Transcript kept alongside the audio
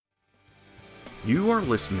You are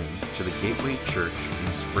listening to the Gateway Church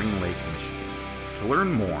in Spring Lake, Michigan. To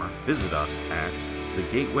learn more, visit us at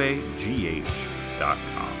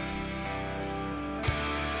thegatewaygh.com.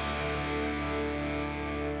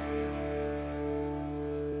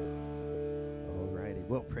 All righty.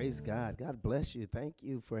 Well, praise God. God bless you. Thank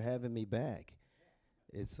you for having me back.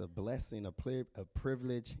 It's a blessing, a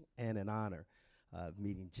privilege, and an honor.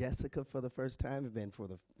 Meeting Jessica for the first time. It's been for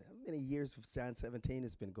how many years of John 17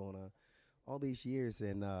 has been going on? All these years,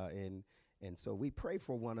 and so we pray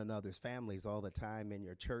for one another's families all the time in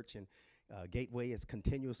your church, and Gateway is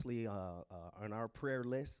continuously on our prayer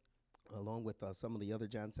list, along with some of the other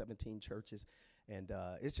John 17 churches, and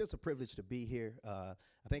it's just a privilege to be here. I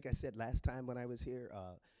think I said last time when I was here,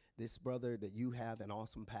 this brother, that you have an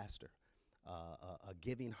awesome pastor, a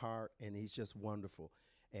giving heart, and he's just wonderful.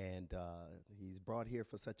 And he's brought here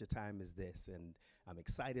for such a time as this. And I'm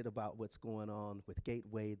excited about what's going on with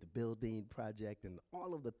Gateway, the building project, and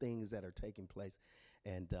all of the things that are taking place.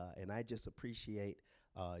 And I just appreciate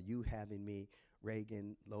you having me,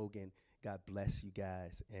 Reagan, Logan. God bless you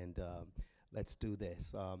guys. And let's do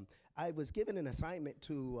this. I was given an assignment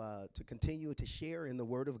to continue to share in the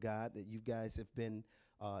Word of God that you guys have been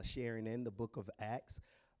sharing in the book of Acts.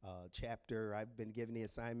 I've been given the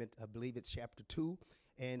assignment, I believe it's chapter 2.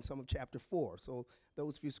 And some of chapter 4. So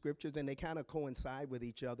those few scriptures, and they kind of coincide with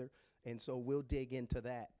each other, and so we'll dig into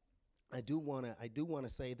that. I do want to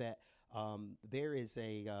say that there is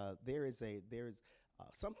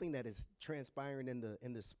something that is transpiring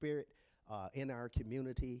in the spirit, in our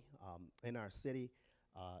community, in our city,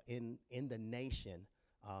 in the nation.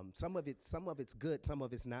 Some of it's good, some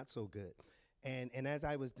of it's not so good. And as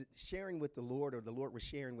I was sharing with the Lord, or the Lord was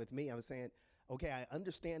sharing with me, I was saying, okay, I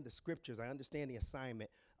understand the scriptures, I understand the assignment,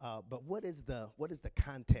 but what is the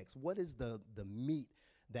context? What is the meat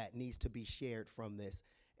that needs to be shared from this?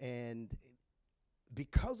 And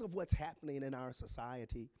because of what's happening in our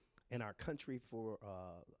society, in our country for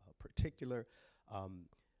particular, the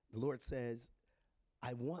Lord says,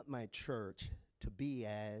 I want my church to be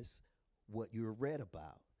as what you read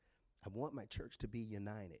about. I want my church to be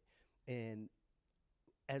united. And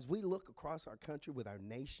as we look across our country with our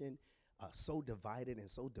nation, so divided and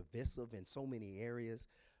so divisive in so many areas,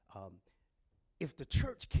 if the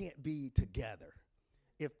church can't be together,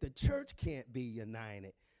 if the church can't be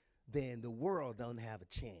united, then the world don't have a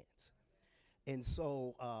chance. And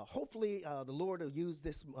so hopefully the Lord will use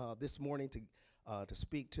this morning to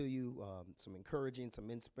speak to you, some encouraging,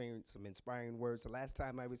 some inspiring words. The last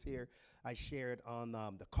time I was here, I shared on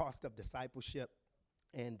the cost of discipleship,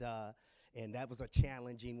 and that was a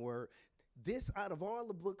challenging word. This, out of all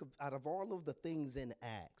of the things in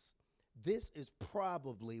Acts, this is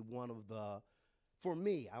probably one of the, for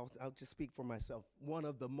me, I'll just speak for myself, one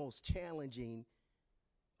of the most challenging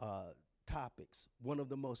topics, one of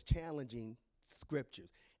the most challenging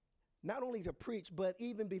scriptures. Not only to preach, but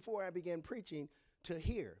even before I began preaching, to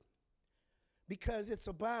hear. Because it's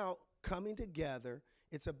about coming together,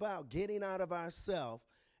 it's about getting out of ourselves,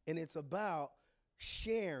 and it's about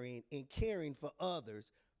sharing and caring for others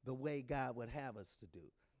the way God would have us to do.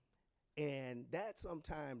 And that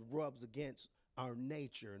sometimes rubs against our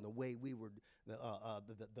nature and the way we were,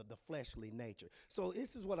 the fleshly nature. So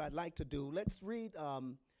this is what I'd like to do. Let's read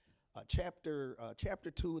chapter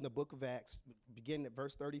 2 in the book of Acts, beginning at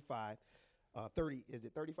verse 35. Is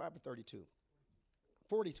it 35 or 32?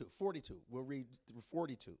 42. We'll read through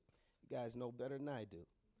 42. You guys know better than I do.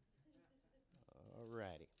 All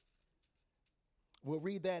righty. We'll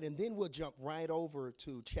read that, and then we'll jump right over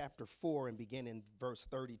to chapter 4 and begin in verse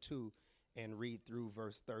 32 and read through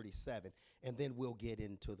verse 37, and then we'll get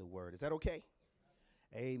into the word. Is that okay?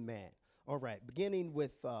 Amen. All right, beginning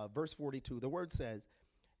with verse 42, the word says,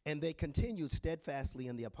 and they continued steadfastly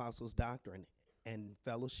in the apostles' doctrine and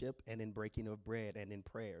fellowship and in breaking of bread and in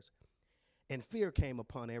prayers. And fear came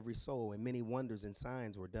upon every soul, and many wonders and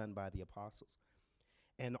signs were done by the apostles.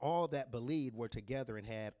 And all that believed were together and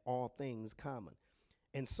had all things common,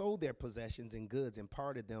 and sold their possessions and goods, and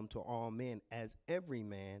parted them to all men, as every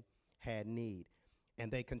man had need.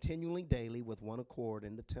 And they continually daily with one accord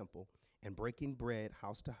in the temple, and breaking bread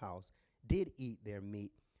house to house, did eat their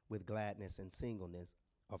meat with gladness and singleness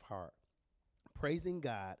of heart, praising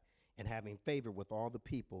God and having favor with all the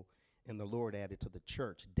people. And the Lord added to the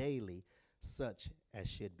church daily such as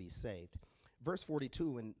should be saved. Verse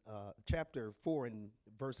 42 in chapter 4 and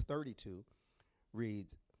verse 32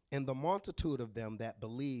 reads, and the multitude of them that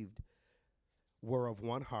believed were of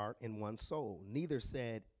one heart and one soul. Neither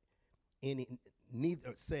said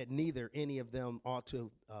neither any of them ought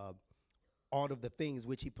of the things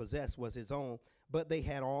which he possessed was his own, but they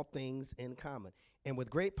had all things in common. And with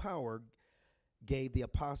great power gave the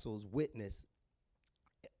apostles witness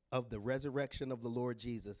of the resurrection of the Lord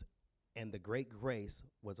Jesus, and the great grace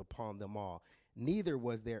was upon them all. Neither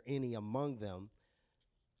was there any among them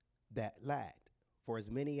that lacked. For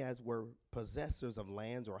as many as were possessors of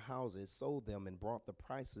lands or houses sold them and brought the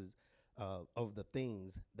prices of the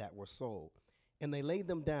things that were sold. And they laid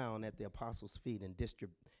them down at the apostles' feet,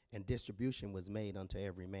 and distribution was made unto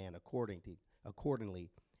every man accordingly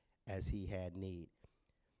as he had need.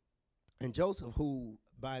 And Joseph, who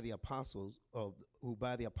by the apostles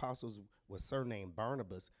was surnamed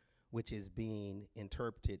Barnabas, which is being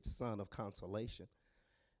interpreted son of consolation,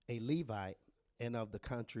 a Levite and of the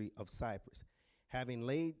country of Cyprus, having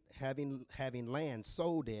land,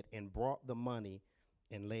 sold it and brought the money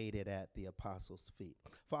and laid it at the apostles' feet.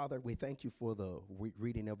 Father, we thank you for the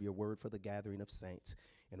reading of your word, for the gathering of saints.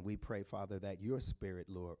 And we pray, Father, that your spirit,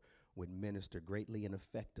 Lord, would minister greatly and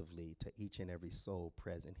effectively to each and every soul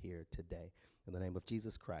present here today. In the name of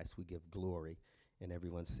Jesus Christ, we give glory. And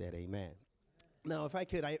everyone said amen. Now, if I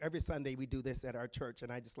could, every Sunday we do this at our church,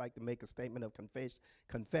 and I just like to make a statement of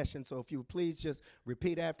confession. So if you would please just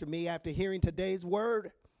repeat after me. After hearing today's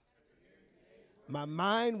word, my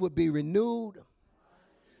mind will be renewed,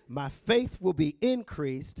 my faith will be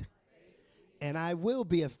increased, and I will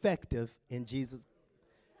be effective in Jesus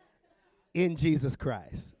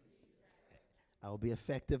Christ. I will be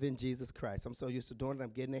effective in Jesus Christ. I'm so used to doing it, I'm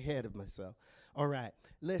getting ahead of myself. All right,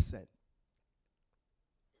 listen.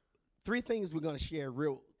 3 things we're going to share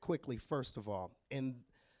real quickly, first of all. And,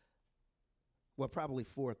 well, probably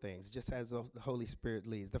 4 things, just as the Holy Spirit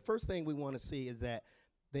leads. The first thing we want to see is that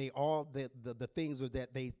the things were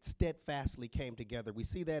that they steadfastly came together. We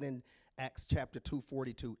see that in Acts chapter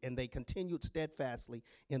 2:42. And they continued steadfastly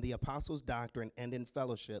in the apostles' doctrine and in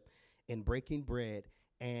fellowship, in breaking bread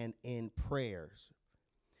and in prayers.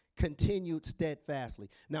 Continued steadfastly.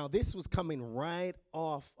 Now, this was coming right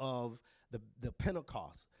off of the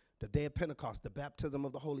Pentecost. The day of Pentecost, the baptism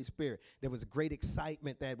of the Holy Spirit. There was great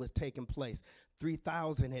excitement that was taking place.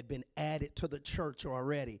 3,000 had been added to the church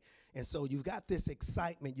already. And so you've got this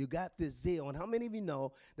excitement, you got this zeal. And how many of you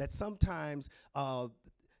know that sometimes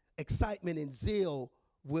excitement and zeal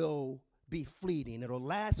will be fleeting? It'll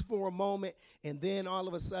last for a moment, and then all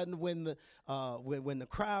of a sudden when the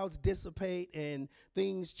crowds dissipate and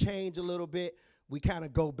things change a little bit, we kind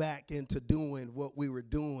of go back into doing what we were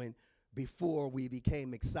doing before we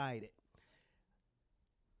became excited.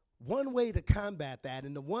 One way to combat that,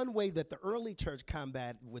 and the one way that the early church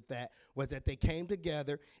combated with that, was that they came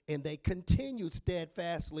together and they continued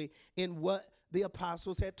steadfastly in what the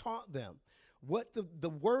apostles had taught them. What the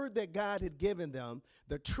word that God had given them,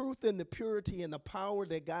 the truth and the purity and the power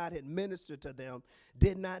that God had ministered to them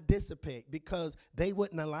did not dissipate because they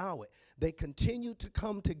wouldn't allow it. They continued to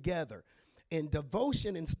come together. And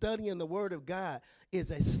devotion and studying the Word of God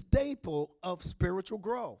is a staple of spiritual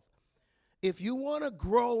growth. If you want to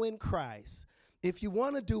grow in Christ, if you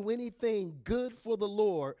want to do anything good for the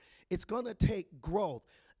Lord, it's going to take growth.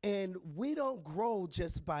 And we don't grow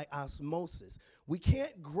just by osmosis. We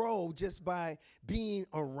can't grow just by being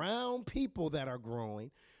around people that are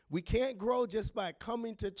growing. We can't grow just by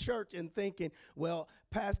coming to church and thinking, well,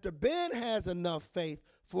 Pastor Ben has enough faith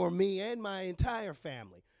for me and my entire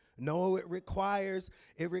family. No, it requires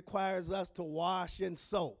us to wash in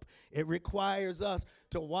soap. It requires us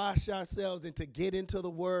to wash ourselves and to get into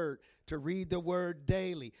the Word, to read the Word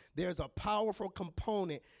daily. There's a powerful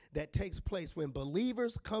component that takes place when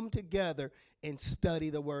believers come together and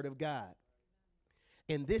study the Word of God.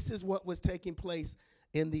 And this is what was taking place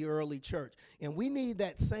in the early church. And we need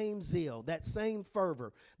that same zeal, that same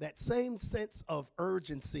fervor, that same sense of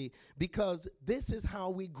urgency, because this is how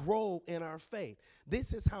we grow in our faith.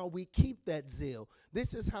 This is how we keep that zeal.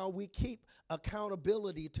 This is how we keep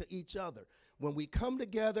accountability to each other. When we come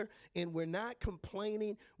together and we're not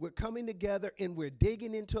complaining, we're coming together and we're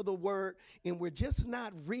digging into the Word, and we're just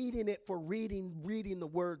not reading it for reading the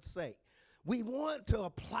Word's sake. We want to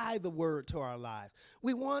apply the Word to our lives.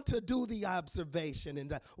 We want to do the observation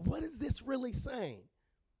and what is this really saying?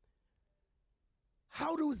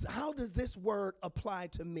 How does this Word apply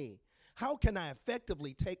to me? How can I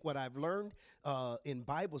effectively take what I've learned in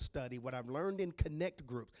Bible study, what I've learned in connect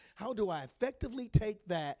groups? How do I effectively take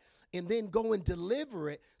that and then go and deliver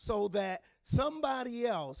it so that somebody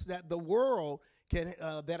else, that the world can,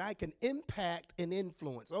 that I can impact and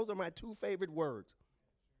influence? Those are my 2 favorite words.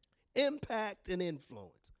 Impact and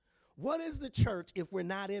influence. What is the church if we're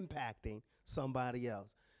not impacting somebody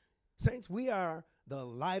else? Saints, we are the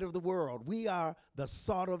light of the world. We are the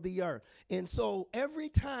salt of the earth. And so every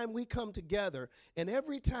time we come together and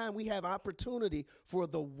every time we have opportunity for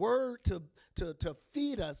the word to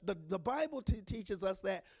feed us, the Bible teaches us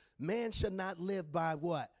that man should not live by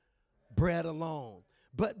what? Bread alone,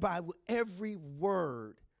 but by every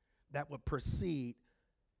word that would proceed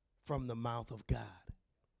from the mouth of God.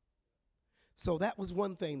 So that was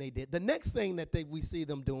one thing they did. The next thing that we see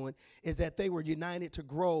them doing is that they were united to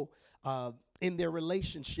grow in their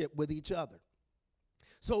relationship with each other.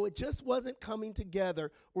 So it just wasn't coming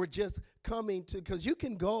together or just coming to, because you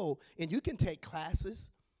can go and you can take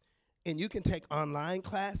classes and you can take online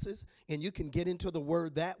classes and you can get into the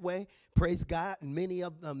word that way. Praise God. And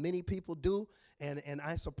many people do. And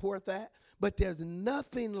I support that. But there's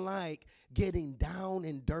nothing like getting down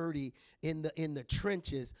and dirty in the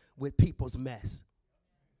trenches with people's mess,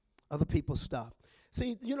 other people's stuff.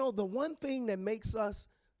 See, you know, the one thing that makes us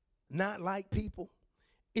not like people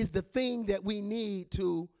is the thing that we need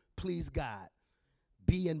to please God.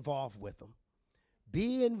 Be involved with them.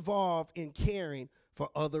 Be involved in caring for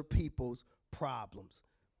other people's problems,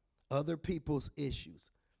 other people's issues.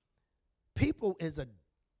 People is a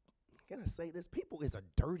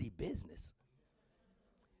dirty business.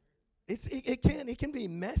 It can be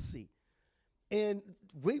messy. And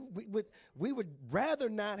we would rather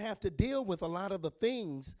not have to deal with a lot of the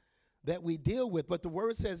things that we deal with. But the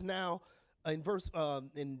word says now, in verse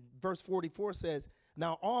 44 says,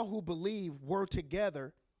 now all who believe were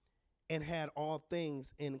together and had all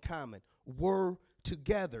things in common. Were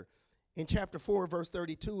together. In chapter 4, verse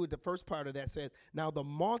 32, the first part of that says, now the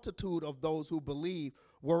multitude of those who believe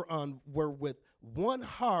were with one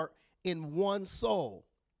heart in one soul.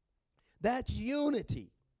 That's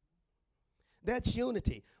unity. That's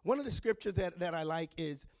unity. One of the scriptures that I like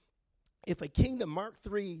is, if a kingdom, Mark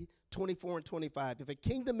 3, 24 and 25, if a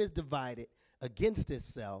kingdom is divided against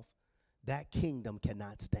itself, that kingdom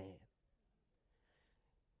cannot stand.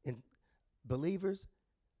 And believers,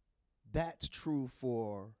 that's true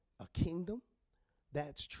for a kingdom.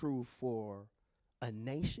 That's true for a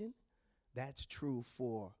nation. That's true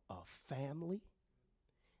for a family.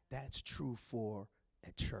 That's true for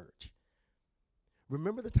a church.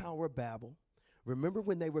 Remember the Tower of Babel? Remember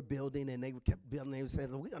when they were building and they kept building, they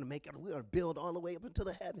said, we're going to build all the way up into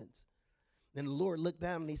the heavens. And the Lord looked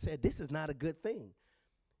down and he said, this is not a good thing.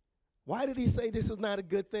 Why did he say this is not a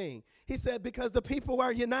good thing? He said, because the people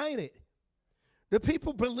are united. The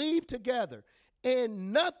people believe together.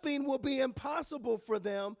 And nothing will be impossible for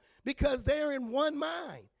them because they're in one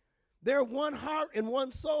mind. They're one heart and one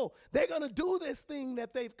soul. They're going to do this thing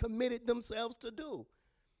that they've committed themselves to do.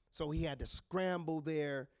 So he had to scramble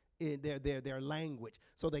their language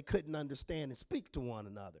so they couldn't understand and speak to one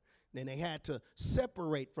another. Then they had to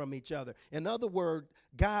separate from each other. In other words,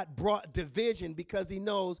 God brought division because he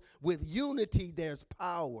knows with unity there's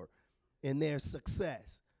power and there's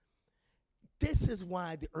success. This is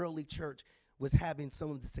why the early church was having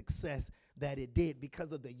some of the success that it did,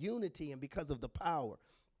 because of the unity and because of the power.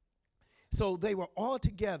 So they were all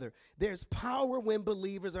together. There's power when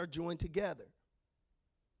believers are joined together.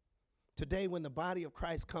 Today, when the body of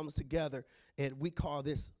Christ comes together, and we call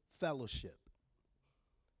this fellowship.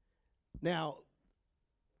 Now,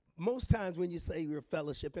 most times when you say you're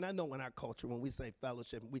fellowship, and I know in our culture, when we say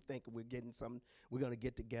fellowship, we think we're getting something, we're going to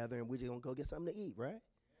get together and we're just going to go get something to eat, right?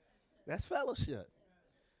 That's fellowship.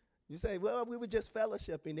 You say, well, we were just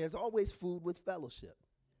fellowshipping. There's always food with fellowship.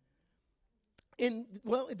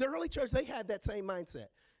 The early church, they had that same mindset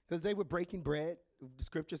because they were breaking bread. The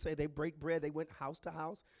scriptures say they break bread. They went house to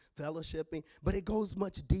house, fellowshipping. But it goes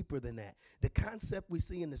much deeper than that. The concept we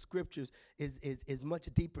see in the scriptures is much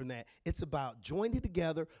deeper than that. It's about joining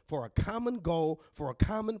together for a common goal, for a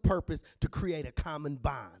common purpose, to create a common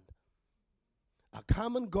bond. A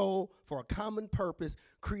common goal for a common purpose,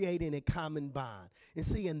 creating a common bond. And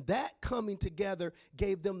see, and that coming together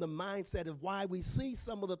gave them the mindset of why we see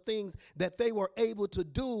some of the things that they were able to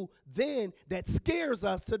do then that scares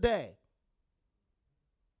us today.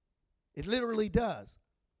 It literally does.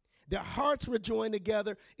 Their hearts were joined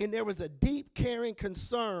together, and there was a deep, caring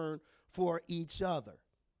concern for each other.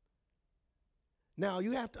 Now,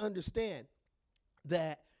 you have to understand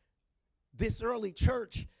that this early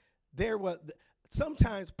church,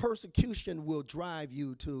 sometimes persecution will drive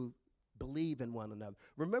you to believe in one another.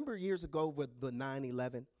 Remember years ago with the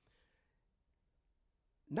 9/11?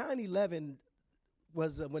 9/11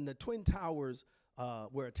 was when the Twin Towers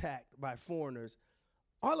were attacked by foreigners.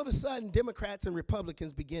 All of a sudden, Democrats and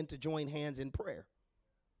Republicans began to join hands in prayer.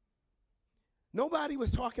 Nobody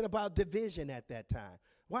was talking about division at that time.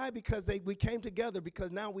 Why? Because we came together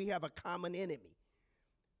because now we have a common enemy.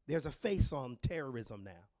 There's a face on terrorism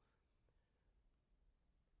now.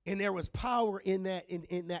 And there was power in that,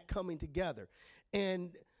 in that coming together.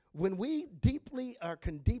 And when we deeply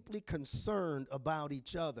concerned about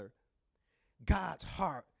each other, God's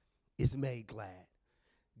heart is made glad.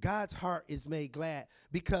 God's heart is made glad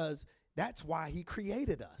because that's why he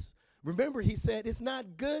created us. Remember, he said it's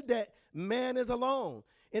not good that man is alone.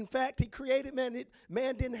 In fact, he created man.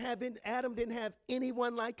 Adam didn't have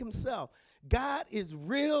anyone like himself. God is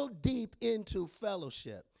real deep into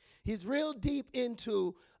fellowship. He's real deep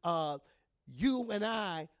into you and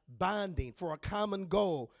I bonding for a common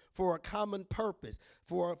goal, for a common purpose,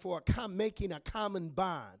 for making a common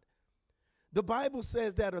bond. The Bible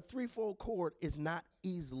says that a threefold cord is not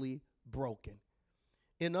easily broken.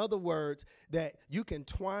 In other words, that you can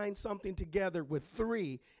twine something together with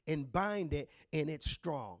three and bind it, and it's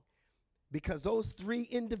strong. Because those three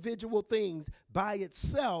individual things by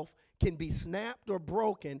itself can be snapped or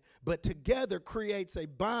broken, but together creates a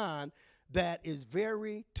bond that is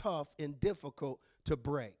very tough and difficult to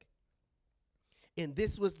break. And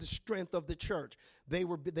this was the strength of the church. They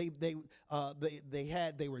were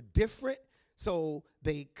different, so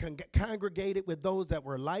they congregated with those that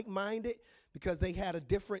were like-minded, because they had a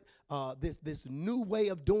different, this new way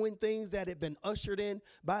of doing things that had been ushered in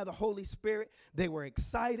by the Holy Spirit. They were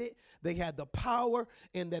excited. They had the power,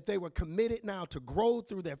 and that they were committed now to grow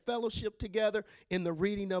through their fellowship together in the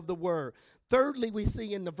reading of the word. Thirdly, we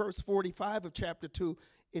see in the verse 45 of chapter 2,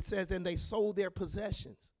 it says, and they sold their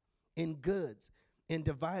possessions and goods and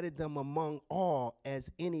divided them among all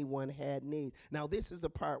as anyone had need. Now, this is the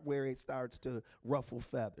part where it starts to ruffle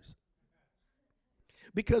feathers.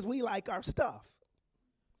 Because we like our stuff.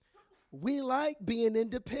 We like being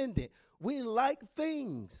independent. We like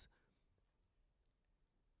things.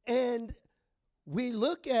 And we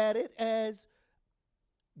look at it as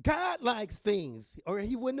God likes things, or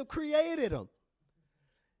he wouldn't have created them.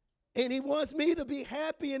 And he wants me to be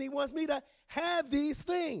happy, and he wants me to have these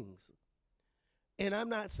things. And I'm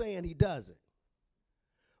not saying he doesn't.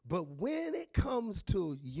 But when it comes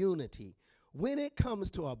to unity, when it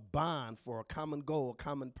comes to a bond for a common goal, a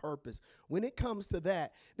common purpose, when it comes to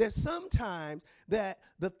that, there's sometimes that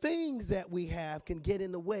the things that we have can get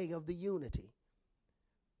in the way of the unity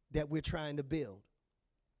that we're trying to build.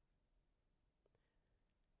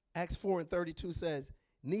 Acts 4:32 says,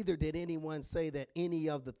 neither did anyone say that any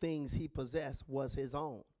of the things he possessed was his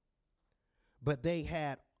own, but they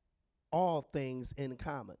had all things in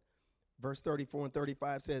common. Verse 34 and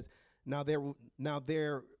 35 says, now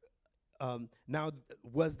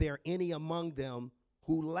was there any among them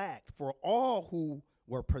who lacked? For all who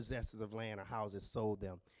were possessors of land or houses sold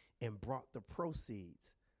them and brought the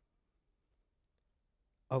proceeds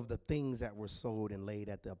of the things that were sold and laid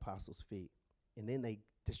at the apostles' feet. And then they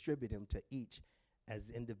distributed them to each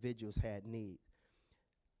as individuals had need.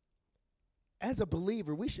 As a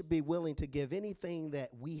believer, we should be willing to give anything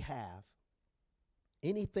that we have,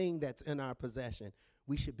 anything that's in our possession,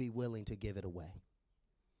 we should be willing to give it away.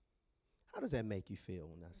 How does that make you feel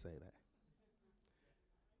when I say that?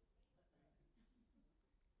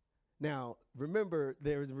 Now, remember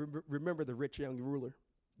the rich young ruler,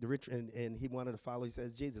 the rich, and he wanted to follow. He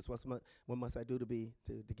says, Jesus, what must I do to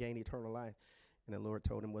gain eternal life? And the Lord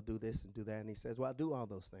told him, well, do this and do that. And he says, well, I'll do all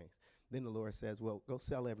those things. Then the Lord says, well, go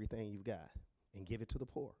sell everything you've got and give it to the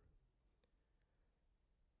poor.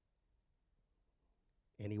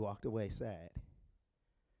 And he walked away sad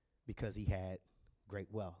because he had great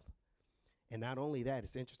wealth. And not only that,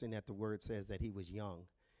 it's interesting that the word says that he was young.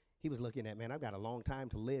 He was looking at, man, I've got a long time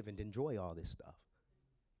to live and enjoy all this stuff.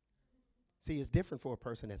 See, it's different for a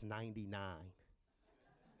person that's 99.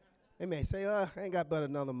 They may say, I ain't got but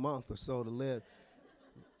another month or so to live.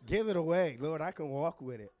 Give it away, Lord, I can walk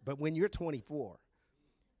with it. But when you're 24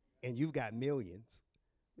 and you've got millions,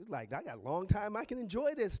 it's like, I got a long time I can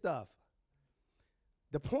enjoy this stuff.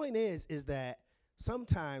 The point is that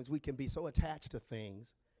sometimes we can be so attached to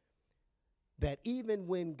things that even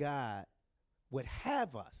when God would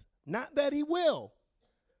have us, not that he will,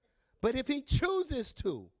 but if he chooses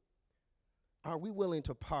to, are we willing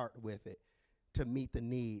to part with it to meet the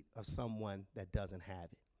need of someone that doesn't have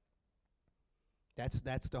it?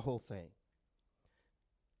 That's the whole thing.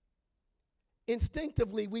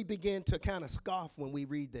 Instinctively, we begin to kind of scoff when we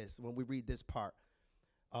read this part,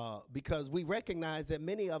 because we recognize that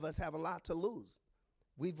many of us have a lot to lose.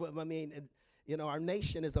 Our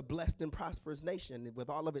nation is a blessed and prosperous nation. With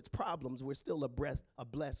all of its problems, we're still a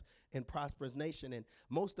blessed and prosperous nation. And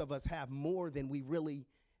most of us have more than we really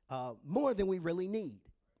need,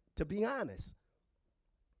 to be honest.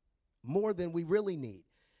 More than we really need.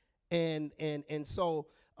 And so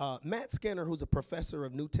Matt Skinner, who's a professor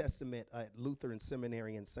of New Testament at Lutheran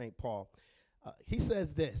Seminary in St. Paul, he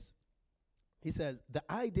says this. He says, the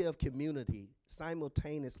idea of community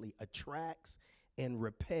simultaneously attracts and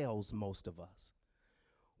repels most of us.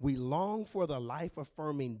 We long for the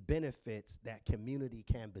life-affirming benefits that community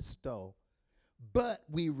can bestow, but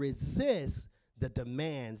we resist the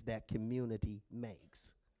demands that community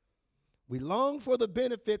makes. We long for the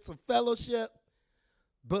benefits of fellowship,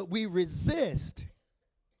 but we resist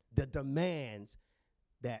the demands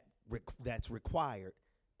that's required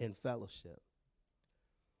in fellowship.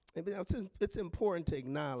 And it's important to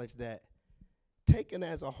acknowledge that, taken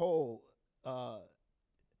as a whole, the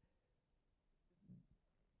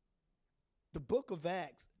book of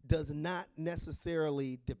Acts does not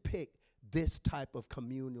necessarily depict this type of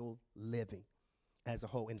communal living as a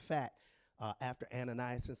whole. In fact, after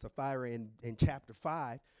Ananias and Sapphira in chapter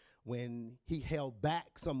 5, when he held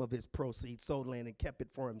back some of his proceeds, sold land and kept it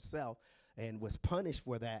for himself and was punished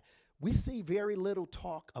for that, we see very little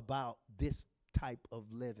talk about this type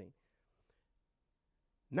of living.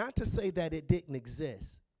 Not to say that it didn't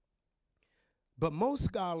exist, but most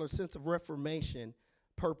scholars, since the Reformation,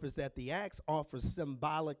 purpose that the Acts offers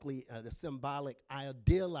symbolically the symbolic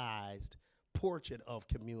idealized portrait of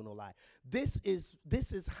communal life. This is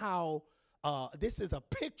how this is a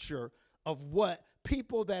picture of what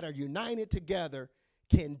people that are united together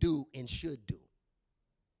can do and should do.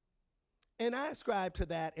 And I ascribe to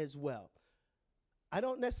that as well. I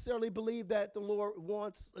don't necessarily believe that the Lord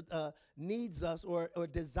needs us or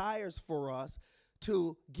desires for us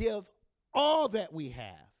to give all that we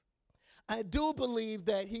have. I do believe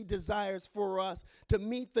that he desires for us to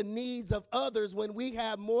meet the needs of others when we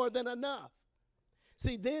have more than enough.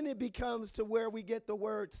 See, then it becomes to where we get the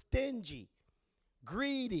word stingy,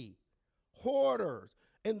 greedy, hoarders,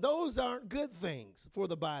 and those aren't good things for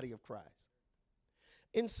the body of Christ.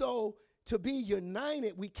 And so to be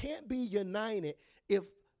united, we can't be united if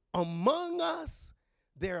among us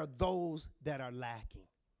there are those that are lacking.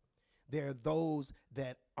 There are those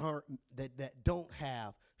that don't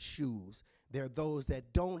have shoes. There are those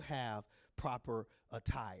that don't have proper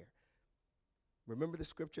attire. Remember the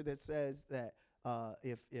scripture that says that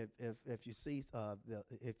if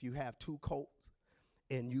you have two coats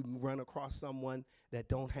and you run across someone that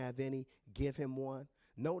don't have any, give him one.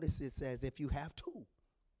 Notice it says if you have two,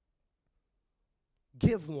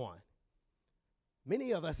 give one.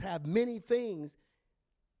 Many of us have many things,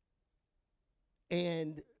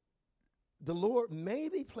 and the Lord may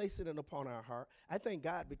be placing it upon our heart. I thank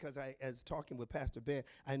God because as talking with Pastor Ben,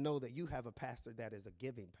 I know that you have a pastor that is a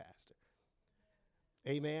giving pastor.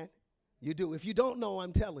 Amen? You do. If you don't know,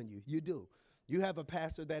 I'm telling you, you do. You have a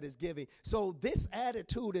pastor that is giving. So this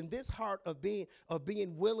attitude and this heart of being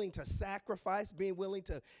willing to sacrifice, being willing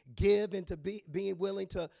to give, and being willing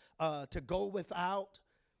to go without,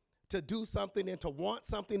 to do something and to want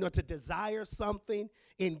something or to desire something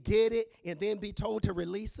and get it and then be told to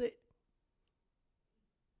release it.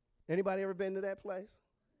 Anybody ever been to that place?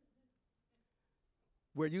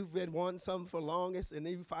 Where you've been wanting something for longest and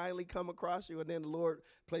then you finally come across you and then the Lord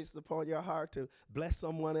places upon your heart to bless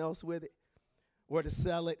someone else with it or to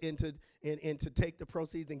sell it and to take the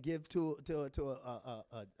proceeds and give to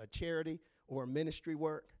a charity or a ministry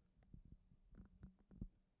work.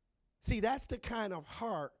 See, that's the kind of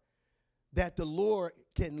heart that the Lord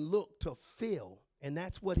can look to fill, and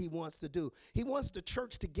that's what he wants to do. He wants the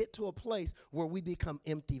church to get to a place where we become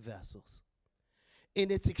empty vessels. And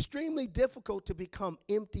it's extremely difficult to become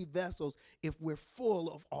empty vessels if we're full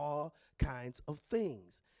of all kinds of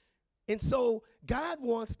things. And so God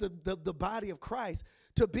wants the body of Christ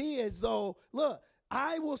to be as though, look,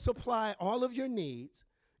 I will supply all of your needs.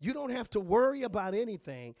 You don't have to worry about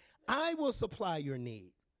anything. I will supply your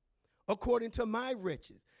needs according to my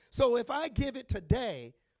riches. So if I give it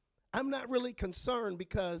today, I'm not really concerned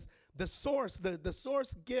because the source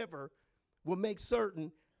giver will make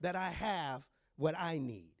certain that I have what I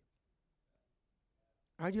need.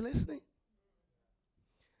 Are you listening?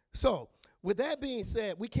 So with that being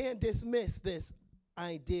said, we can't dismiss this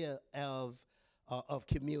idea of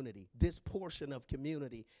community, this portion of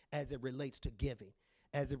community as it relates to giving,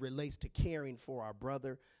 as it relates to caring for our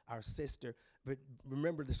brother, our sister. But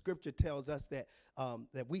remember, the scripture tells us that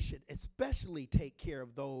that we should especially take care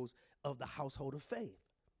of those of the household of faith.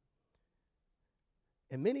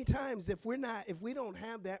 And many times, if we don't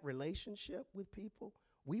have that relationship with people,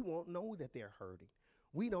 we won't know that they're hurting.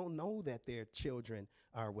 We don't know that their children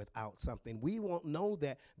are without something. We won't know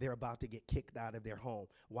that they're about to get kicked out of their home.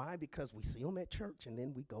 Why? Because we see them at church and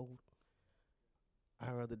then we go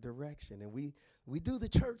our other direction and we do the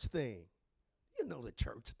church thing. You know the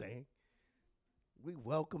church thing. We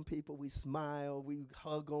welcome people, we smile, we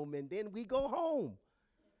hug them, and then we go home.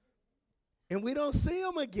 And we don't see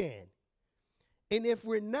them again. And if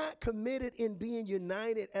we're not committed in being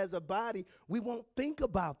united as a body, we won't think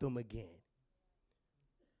about them again.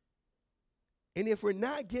 And if we're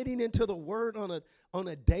not getting into the word on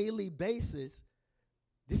a daily basis,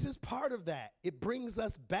 this is part of that. It brings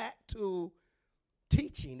us back to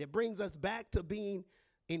teaching. It brings us back to being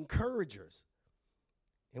encouragers.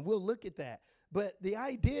 And we'll look at that. But the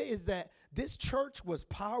idea is that this church was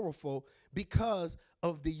powerful because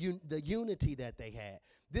of the unity that they had.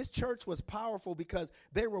 This church was powerful because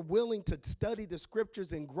they were willing to study the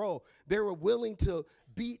scriptures and grow. They were willing to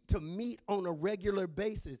meet on a regular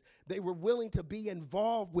basis. They were willing to be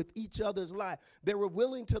involved with each other's life. They were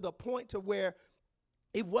willing to the point to where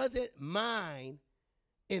it wasn't mine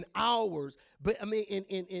and ours, but I mean,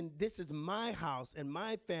 in this is my house and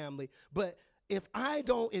my family. But if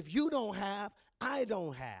you don't have, I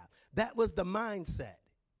don't have. That was the mindset.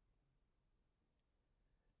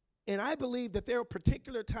 And I believe that there are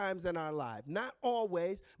particular times in our life, not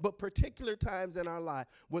always, but particular times in our life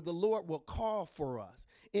where the Lord will call for us.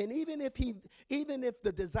 And even if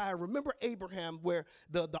the desire, remember Abraham, where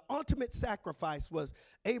the ultimate sacrifice was,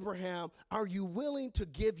 Abraham, are you willing to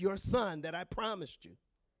give your son that I promised you?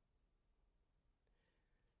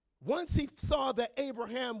 Once he saw that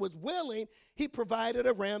Abraham was willing, he provided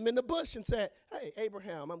a ram in the bush and said, hey,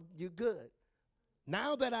 Abraham, you're good.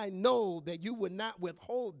 Now that I know that you would not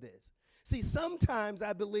withhold this. See, sometimes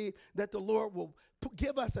I believe that the Lord will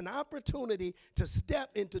give us an opportunity to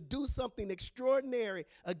step and to do something extraordinary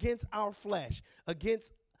against our flesh,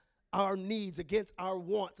 against our needs, against our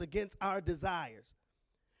wants, against our desires.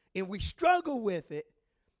 And we struggle with it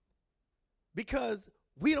because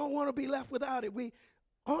we don't want to be left without it. We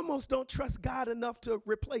almost don't trust God enough to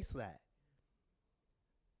replace that.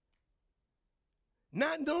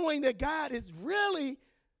 Not knowing that God is really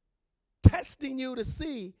testing you to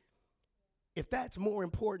see if that's more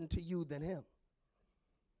important to you than him.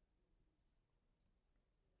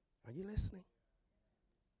 Are you listening?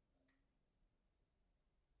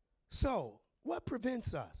 So, what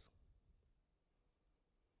prevents us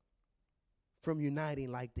from uniting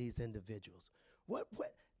like these individuals? What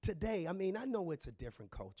today, I mean, I know it's a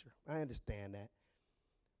different culture. I understand that.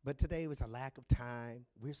 But today was a lack of time.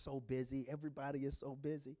 We're so busy. Everybody is so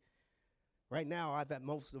busy. Right now, I've had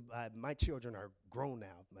most of my children are grown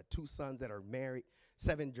now. My 2 sons that are married,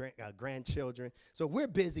 7 grandchildren. So we're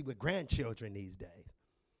busy with grandchildren these days.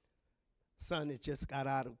 Son has just got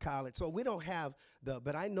out of college. So we don't have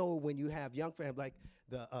but I know when you have young families, like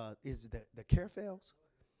the Carefels,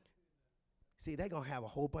 see, they're going to have a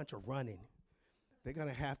whole bunch of running. They're going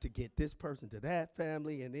to have to get this person to that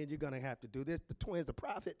family, and then you're going to have to do this. The twins, the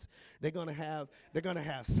prophets, they're going to have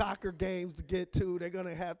soccer games to get to. They're going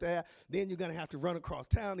to have, then you're going to have to run across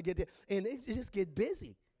town to get there. And it just get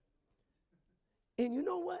busy. And you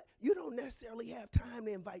know what? You don't necessarily have time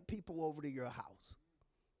to invite people over to your house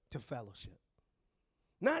to fellowship.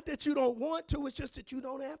 Not that you don't want to, it's just that you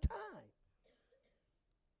don't have time.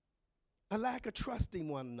 A lack of trusting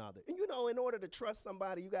one another. And you know, in order to trust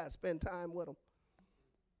somebody, you got to spend time with them.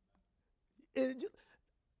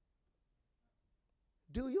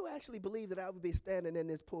 Do you actually believe that I would be standing in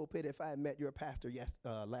this pulpit if I had met your pastor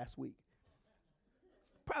last week?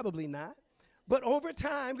 Probably not. But over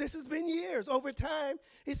time, this has been years. Over time,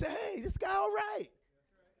 he said, hey, this guy all right.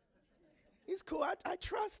 He's cool. I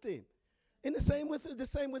trust him. And the same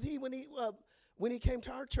with he when he came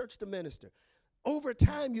to our church to minister. Over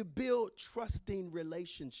time, you build trusting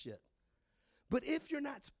relationship. But if you're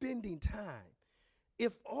not spending time,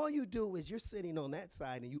 if all you do is you're sitting on that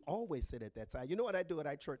side and you always sit at that side, you know what I do at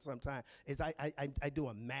our church sometimes is I do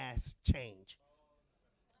a mass change.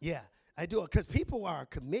 Yeah, I do it because people are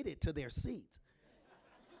committed to their seats.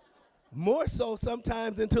 More so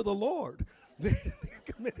sometimes than to the Lord. They're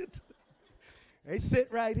committed to They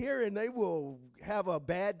sit right here and they will have a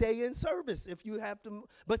bad day in service if you have to.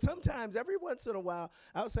 But sometimes, every once in a while,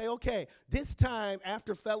 I'll say, okay, this time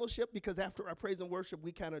after fellowship, because after our praise and worship,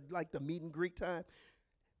 we kind of like the meet and greet time.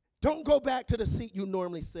 Don't go back to the seat you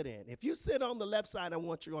normally sit in. If you sit on the left side, I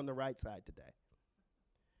want you on the right side today.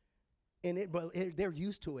 And they're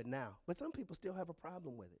used to it now. But some people still have a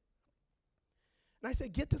problem with it. And I say,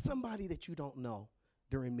 get to somebody that you don't know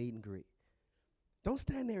during meet and greet. Don't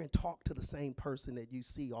stand there and talk to the same person that you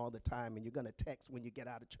see all the time and you're going to text when you get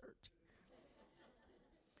out of church.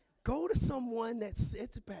 Go to someone that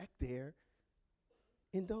sits back there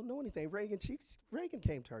and don't know anything. Reagan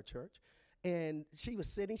came to our church, and she was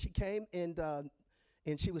sitting. She came, and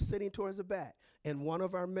and she was sitting towards the back. And one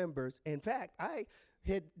of our members, in fact, I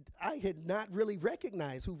had not really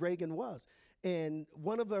recognized who Reagan was. And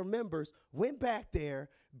one of our members went back there,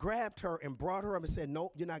 grabbed her, and brought her up and said,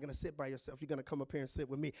 "No, you're not going to sit by yourself. You're going to come up here and sit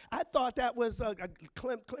with me." I thought that was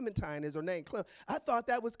Clementine is her name. I thought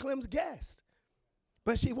that was Clem's guest.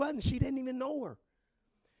 But she wasn't. She didn't even know her.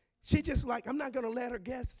 She just like, I'm not going to let her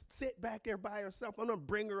guest sit back there by herself. I'm going to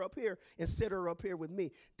bring her up here and sit her up here with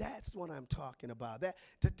me. That's what I'm talking about. That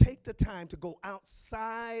to take the time to go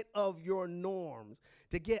outside of your norms,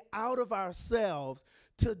 to get out of ourselves,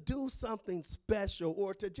 to do something special,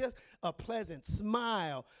 or to just a pleasant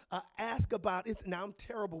smile, ask about it. Now, I'm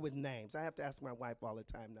terrible with names. I have to ask my wife all the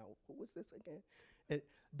time now, what was this again?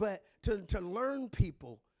 But to learn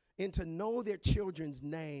people, and to know their children's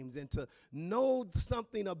names, and to know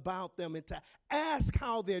something about them, and to ask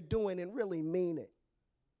how they're doing and really mean it.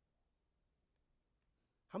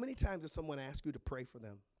 How many times does someone ask you to pray for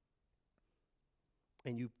them?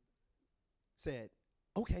 And you said,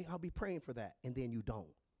 "Okay, I'll be praying for that," and then you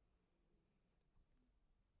don't?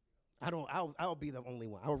 I'll be the only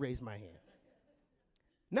one. I'll raise my hand.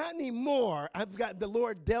 Not anymore. The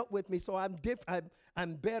Lord dealt with me, so I'm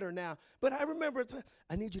better now. But I remember,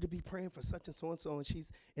 I need you to be praying for such and so, and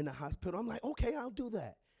she's in the hospital. I'm like, okay, I'll do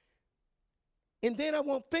that. And then I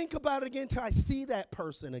won't think about it again until I see that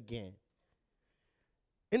person again.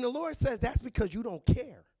 And the Lord says, that's because you don't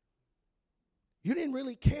care. You didn't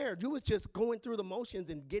really care. You was just going through the motions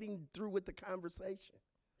and getting through with the conversation.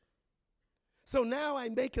 So now I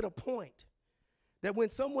make it a point that when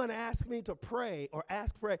someone asks me to pray or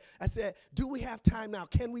pray, I said, do we have time now?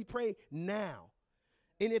 Can we pray now?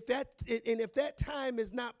 And if that time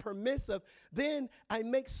is not permissive, then I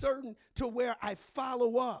make certain to where I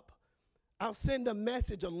follow up. I'll send a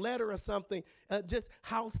message, a letter or something, just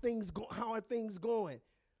how are things going?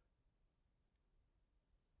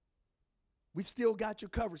 We've still got you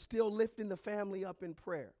covered, still lifting the family up in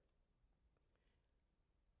prayer.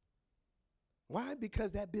 Why?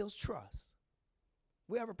 Because that builds trust.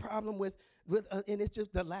 We have a problem with and it's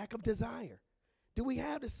just the lack of desire. Do we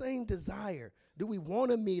have the same desire? Do we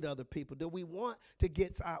want to meet other people? Do we want to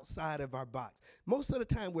get outside of our box? Most of the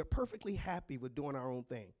time, we're perfectly happy with doing our own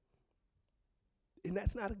thing. And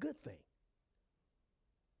that's not a good thing.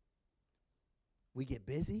 We get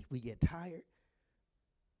busy, we get tired,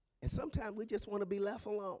 and sometimes we just want to be left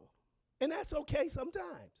alone. And that's okay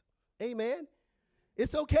sometimes. Amen?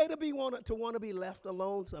 It's okay to want to be left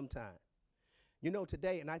alone sometimes. You know,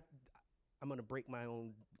 today, and I'm going to break my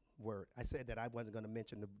own word. I said that I wasn't going to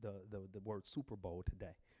mention the word Super Bowl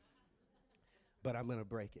today. But I'm going to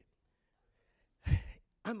break it.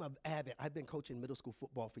 I've been coaching middle school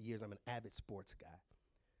football for years. I'm an avid sports guy.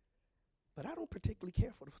 But I don't particularly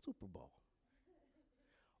care for the Super Bowl.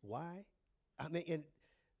 Why? And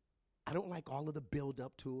I don't like all of the build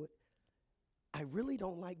up to it. I really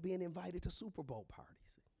don't like being invited to Super Bowl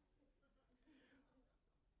parties.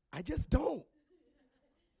 I just don't.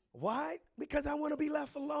 Why? Because I want to be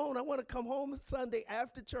left alone. I want to come home Sunday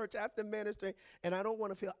after church, after ministry, and I don't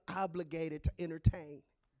want to feel obligated to entertain.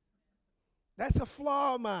 That's a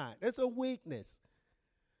flaw of mine. That's a weakness.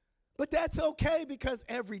 But that's okay because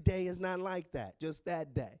every day is not like that, just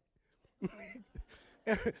that day.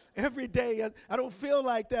 Every day, I don't feel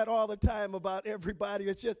like that all the time about everybody.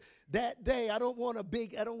 It's just that day. I don't want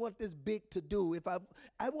this big to do. If I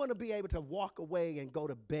want to be able to walk away and go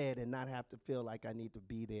to bed and not have to feel like I need to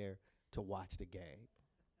be there to watch the game,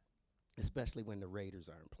 especially when the Raiders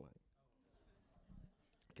aren't playing.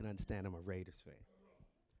 I can understand I'm a Raiders fan.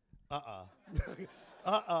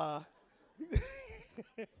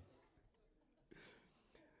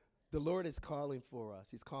 The Lord is calling for us.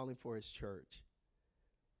 He's calling for his church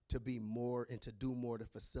to be more and to do more to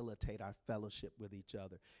facilitate our fellowship with each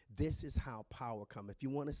other. This is how power comes. If you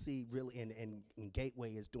want to see really, and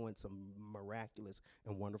Gateway is doing some miraculous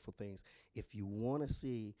and wonderful things. If you want to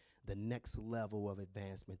see the next level of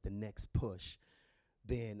advancement, the next push,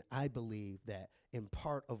 then I believe that in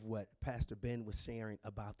part of what Pastor Ben was sharing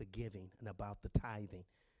about the giving and about the tithing,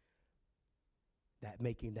 that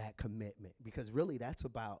making that commitment, because really that's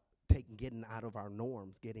about getting out of our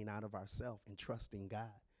norms, getting out of ourselves and trusting God.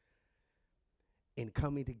 And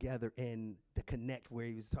coming together in the connect where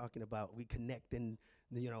he was talking about, we connect in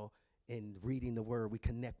reading the word, we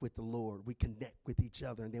connect with the Lord, we connect with each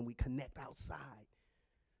other, and then we connect outside.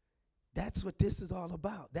 That's what this is all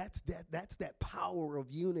about. That's that power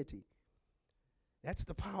of unity. That's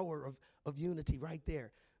the power of unity right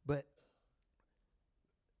there. But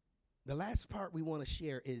the last part we want to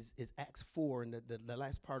share is Acts 4, and the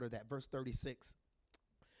last part of that, verse 36,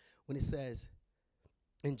 when it says,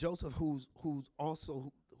 And Joseph,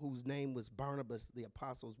 whose name was Barnabas, the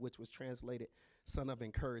apostles, which was translated son of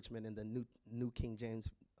encouragement in the New King James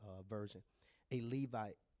Version, a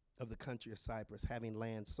Levite of the country of Cyprus, having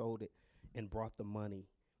land, sold it and brought the money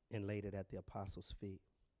and laid it at the apostles' feet.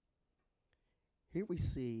 Here we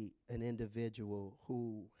see an individual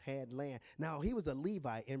who had land. Now, he was a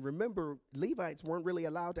Levite, and remember, Levites weren't really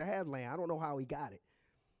allowed to have land. I don't know how he got it.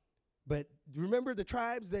 But remember the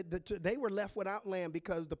tribes, they were left without land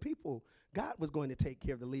because the people, God was going to take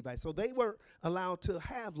care of the Levites. So they weren't allowed to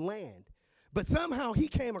have land. But somehow he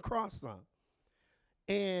came across some,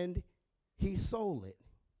 and he sold it,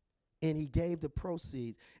 and he gave the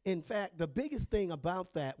proceeds. In fact, the biggest thing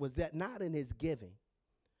about that was that not in his giving.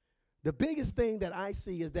 The biggest thing that I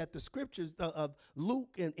see is that the scriptures of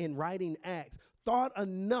Luke in writing Acts thought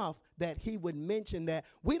enough that he would mention that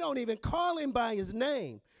we don't even call him by his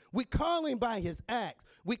name. We call him by his acts.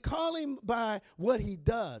 We call him by what he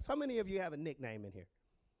does. How many of you have a nickname in here?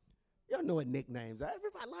 Y'all know what nicknames are.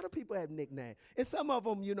 A lot of people have nicknames. And some of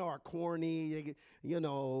them, are corny,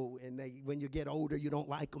 and when you get older, you don't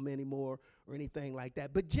like them anymore or anything like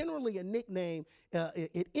that. But generally, a nickname,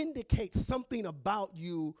 it indicates something about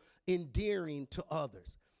you endearing to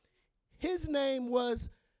others. His name was,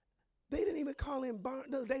 they didn't even call him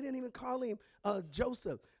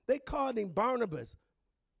Joseph. They called him Barnabas.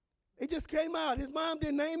 It just came out. His mom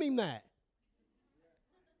didn't name him that.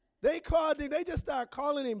 They just started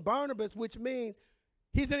calling him Barnabas, which means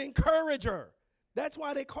he's an encourager. That's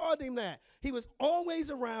why they called him that. He was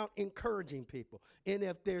always around encouraging people. And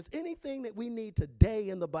if there's anything that we need today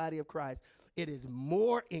in the body of Christ, it is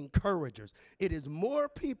more encouragers. It is more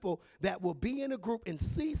people that will be in a group and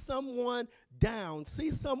see someone down,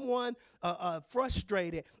 see someone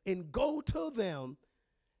frustrated, and go to them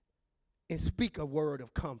and speak a word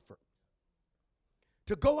of comfort.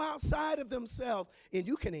 To go outside of themselves, and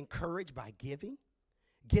you can encourage by giving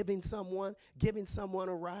someone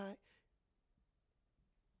a ride,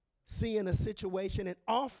 seeing a situation and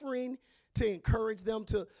offering to encourage them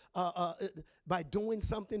to by doing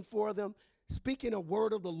something for them, speaking a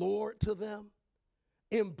word of the Lord to them,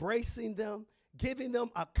 embracing them, giving them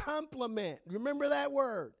a compliment. Remember that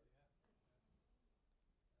word?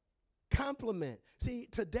 Compliment. See,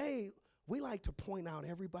 today we like to point out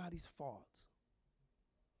everybody's faults.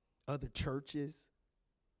 Other churches,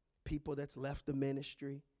 people that's left the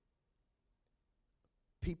ministry,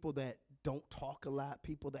 people that don't talk a lot,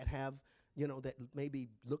 people that have, that maybe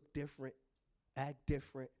look different, act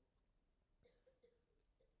different.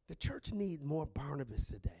 The church needs more Barnabas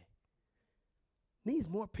today. Needs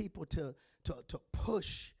more people to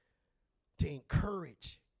push, to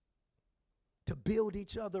encourage, to build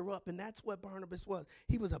each other up. And that's what Barnabas was.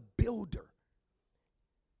 He was a builder.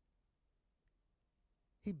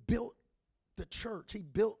 He built the church. He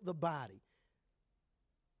built the body.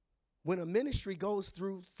 When a ministry goes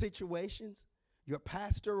through situations, your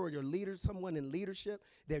pastor or your leader, someone in leadership,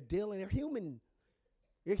 they're human.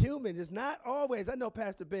 You're human. It's not always. I know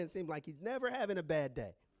Pastor Ben seems like he's never having a bad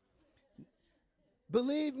day.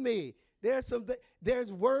 Believe me,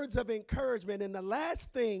 there's words of encouragement. And the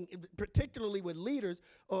last thing, particularly with leaders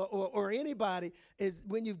or anybody, is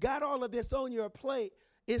when you've got all of this on your plate,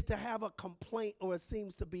 is to have a complaint or it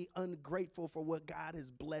seems to be ungrateful for what God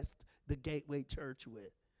has blessed the Gateway Church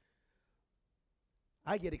with.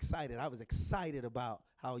 I get excited. I was excited about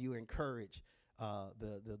how you encourage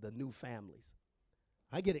the new families.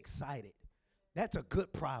 I get excited. That's a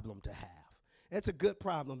good problem to have. That's a good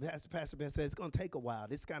problem. As Pastor Ben said, it's going to take a while.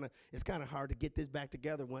 It's kind of hard to get this back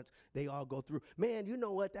together once they all go through. Man, you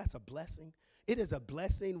know what? That's a blessing. It is a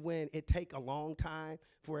blessing when it take a long time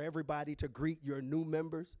for everybody to greet your new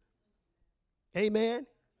members. Amen?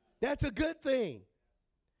 That's a good thing.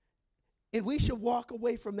 And we should walk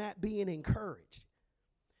away from that being encouraged.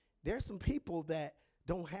 There's some people that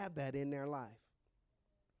don't have that in their life.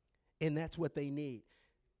 And that's what they need.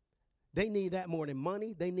 They need that more than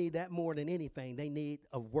money. They need that more than anything. They need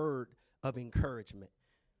a word of encouragement.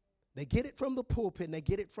 They get it from the pulpit and they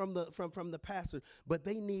get it from the pastor, but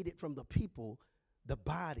they need it from the people, the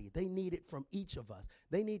body. They need it from each of us.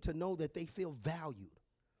 They need to know that they feel valued.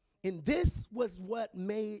 And this was what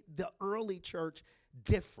made the early church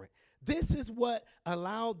different. This is what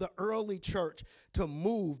allowed the early church to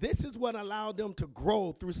move. This is what allowed them to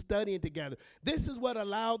grow through studying together. This is what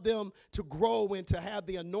allowed them to grow and to have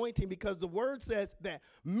the anointing, because the word says that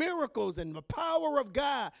miracles and the power of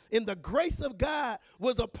God and the grace of God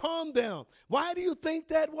was upon them. Why do you think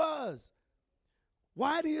that was?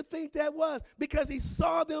 Why do you think that was? Because he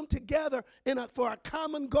saw them together for a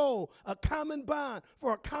common goal, a common bond,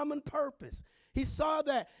 for a common purpose. He saw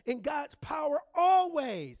that in God's power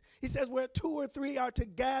always. He says where 2 or 3 are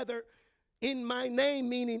together in my name,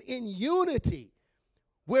 meaning in unity,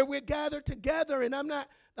 where we're gathered together. And I'm not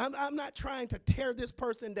trying to tear this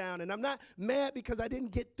person down, and I'm not mad because I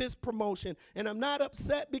didn't get this promotion, and I'm not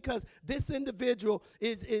upset because this individual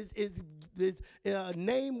is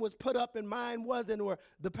name was put up and mine wasn't, or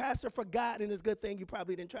the pastor forgot. And it's a good thing you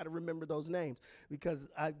probably didn't try to remember those names, because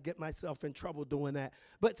I get myself in trouble doing that.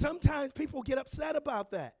 But sometimes people get upset about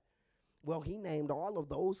that. Well, he named all of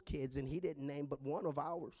those kids and he didn't name but one of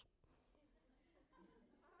ours.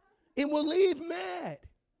 And will leave mad.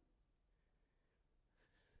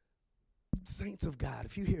 Saints of God,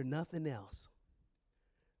 if you hear nothing else,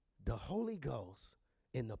 the Holy Ghost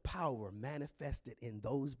and the power manifested in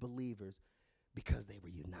those believers because they were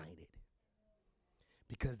united.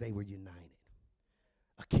 Because they were united.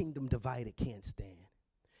 A kingdom divided can't stand.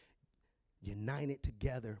 United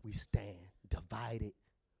together, we stand. Divided,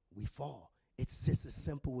 we fall. It's just as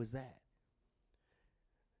simple as that.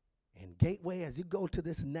 And Gateway, as you go to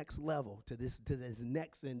this next level, to this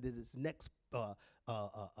next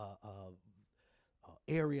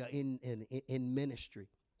area in ministry,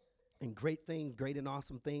 and great things, great and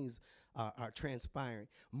awesome things are transpiring.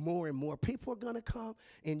 More and more people are going to come,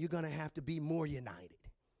 and you're going to have to be more united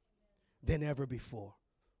than ever before.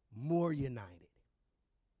 More united.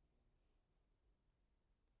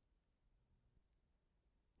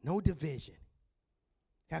 No division.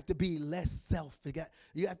 Have to be less selfish.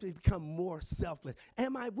 You have to become more selfless.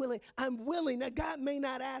 Am I willing? I'm willing. That God may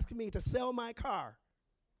not ask me to sell my car.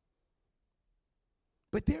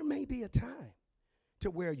 But there may be a time to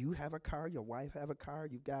where you have a car, your wife have a car,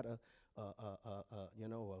 you've got a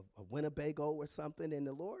Winnebago or something, and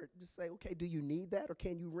the Lord just say, okay, do you need that, or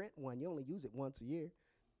can you rent one? You only use it once a year.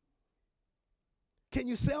 Can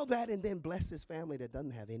you sell that and then bless this family that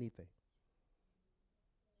doesn't have anything?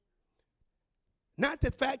 Not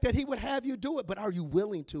the fact that he would have you do it, but are you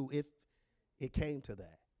willing to if it came to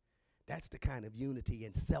that? That's the kind of unity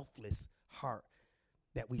and selfless heart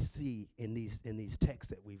that we see in these texts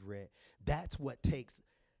that we've read. That's what takes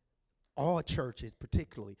all churches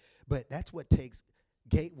particularly, but that's what takes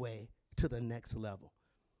Gateway to the next level.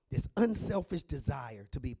 This unselfish desire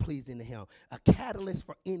to be pleasing to him, a catalyst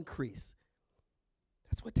for increase.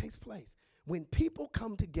 That's what takes place. When people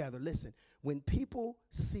come together, listen, when people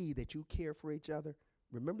see that you care for each other,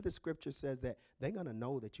 remember the scripture says that they're going to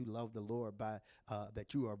know that you love the Lord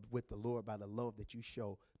that you are with the Lord by the love that you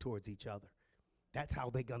show towards each other. That's how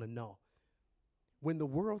they're going to know. When the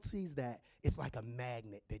world sees that, it's like a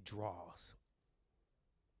magnet that draws.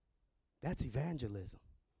 That's evangelism.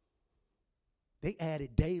 They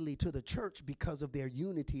added daily to the church because of their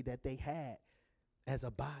unity that they had as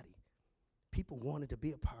a body. People wanted to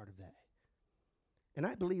be a part of that. And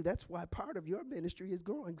I believe that's why part of your ministry is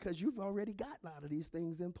growing, because you've already got a lot of these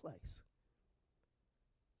things in place.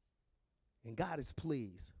 And God is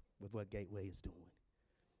pleased with what Gateway is doing.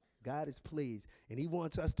 God is pleased. And he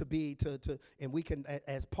wants us to be, and we can,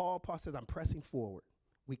 as Paul says, I'm pressing forward.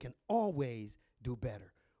 We can always do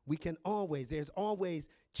better. There's always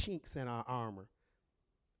chinks in our armor.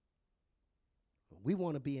 We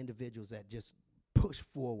want to be individuals that just push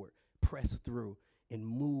forward, press through, and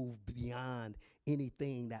move beyond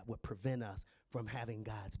anything that would prevent us from having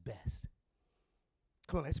God's best.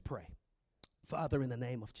 Come on, let's pray. Father, in the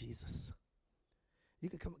name of Jesus.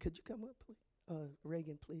 Could you come up, please?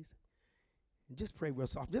 Reagan, please. And just pray real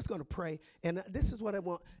soft. I'm just going to pray, and this is what I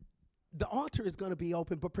want. The altar is going to be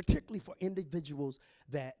open, but particularly for individuals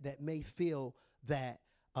that may feel that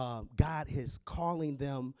God is calling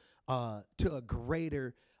them to a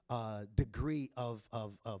greater degree of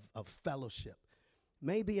fellowship.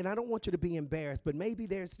 Maybe, and I don't want you to be embarrassed, but maybe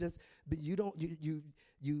there's just, but you've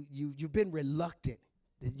been reluctant.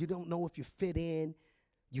 You don't know if you fit in.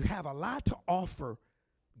 You have a lot to offer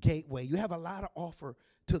Gateway. You have a lot to offer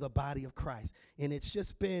to the body of Christ. And it's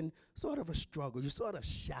just been sort of a struggle. You're sort of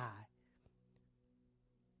shy. I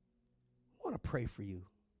want to pray for you.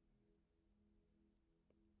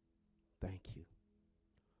 Thank you.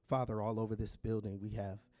 Father, all over this building, we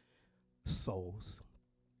have souls.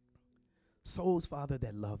 Souls, Father,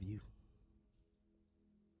 that love you.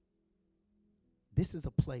 This is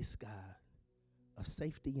a place, God, of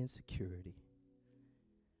safety and security.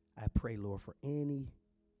 I pray, Lord, for any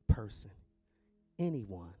person,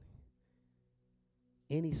 anyone,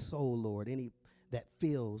 any soul, Lord, any that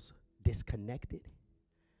feels disconnected,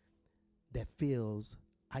 that feels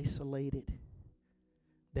isolated,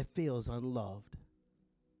 that feels unloved.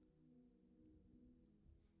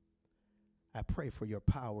 I pray for your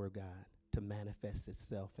power, God, to manifest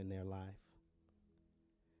itself in their life.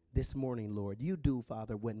 this morning, Lord. You do,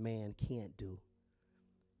 Father, what man can't do.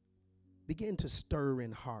 Begin to stir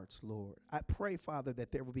in hearts, Lord. I pray, Father,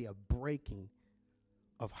 that there will be a breaking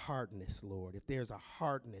of hardness, Lord. If there's a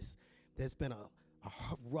hardness, there's been a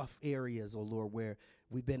rough areas, oh Lord, where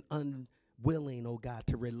we've been unwilling, oh God,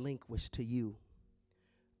 to relinquish to you.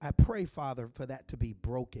 I pray, Father, for that to be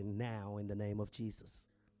broken now in the name of Jesus.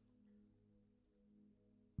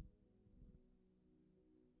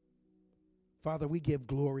 Father, we give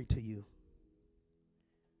glory to you.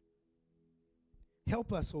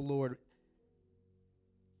 Help us, oh Lord,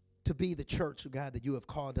 to be the church, God, that you have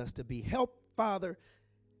called us to be. Help, Father,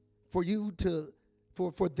 for you to,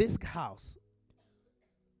 for this house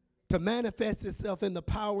to manifest itself in the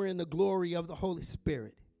power and the glory of the Holy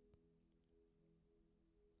Spirit.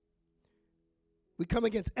 We come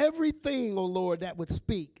against everything, oh Lord, that would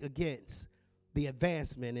speak against the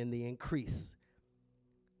advancement and the increase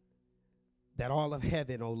that all of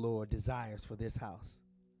heaven, oh Lord, desires for this house.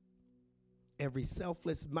 Every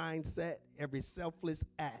selfless mindset, every selfless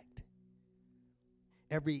act,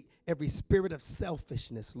 every spirit of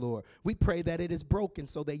selfishness, Lord, we pray that it is broken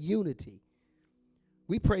so that unity,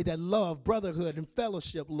 we pray that love, brotherhood, and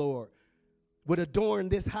fellowship, Lord, would adorn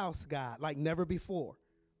this house, God, like never before.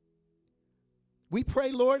 We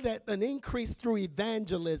pray, Lord, that an increase through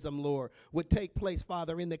evangelism, Lord, would take place,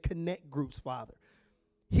 Father, in the connect groups, Father.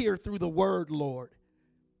 Here through the word, Lord.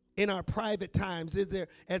 In our private times,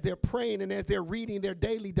 as they're praying and as they're reading their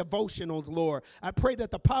daily devotionals, Lord, I pray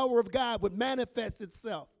that the power of God would manifest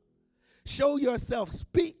itself. Show yourself,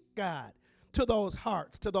 speak, God, to those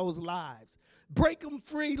hearts, to those lives. Break them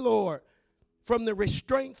free, Lord, from the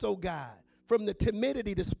restraints, oh God, from the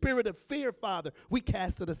timidity, the spirit of fear, Father. We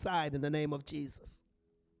cast it aside in the name of Jesus.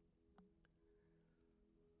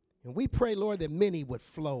 And we pray, Lord, that many would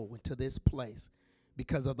flow into this place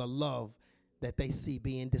because of the love that they see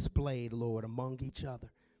being displayed, Lord, among each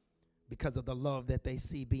other. Because of the love that they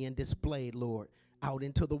see being displayed, Lord, out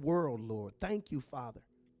into the world, Lord. Thank you, Father,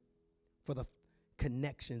 for the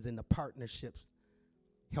connections and the partnerships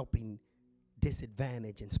helping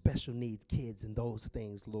disadvantaged and special needs kids and those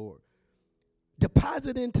things, Lord.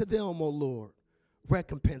 Deposit into them, oh Lord,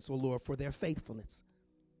 recompense, oh Lord, for their faithfulness.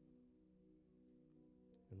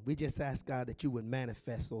 And we just ask, God, that you would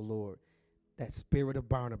manifest, oh Lord, that spirit of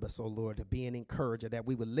Barnabas, oh Lord, to be an encourager, that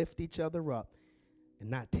we would lift each other up and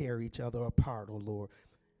not tear each other apart, oh Lord.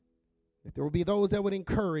 That there will be those that would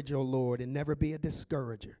encourage, oh Lord, and never be a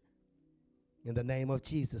discourager. In the name of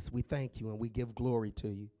Jesus, we thank you and we give glory to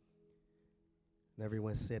you. And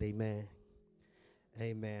everyone said amen.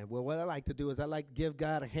 Amen. Well, what I like to do is I like to give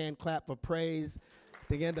God a hand clap of praise at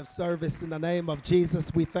the end of service. In the name of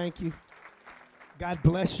Jesus, we thank you. God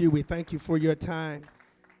bless you. We thank you for your time,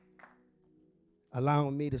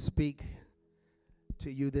 allowing me to speak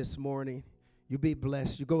to you this morning. You be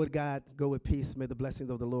blessed. You go with God. Go with peace. May the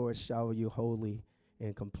blessings of the Lord shower you wholly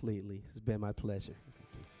and completely. It's been my pleasure.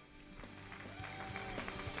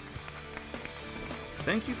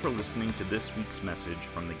 Thank you for listening to this week's message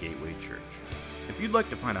from the Gateway Church. If you'd like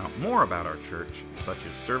to find out more about our church, such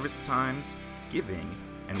as service times, giving,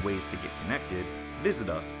 and ways to get connected, visit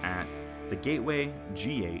us at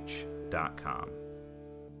thegatewaygh.com.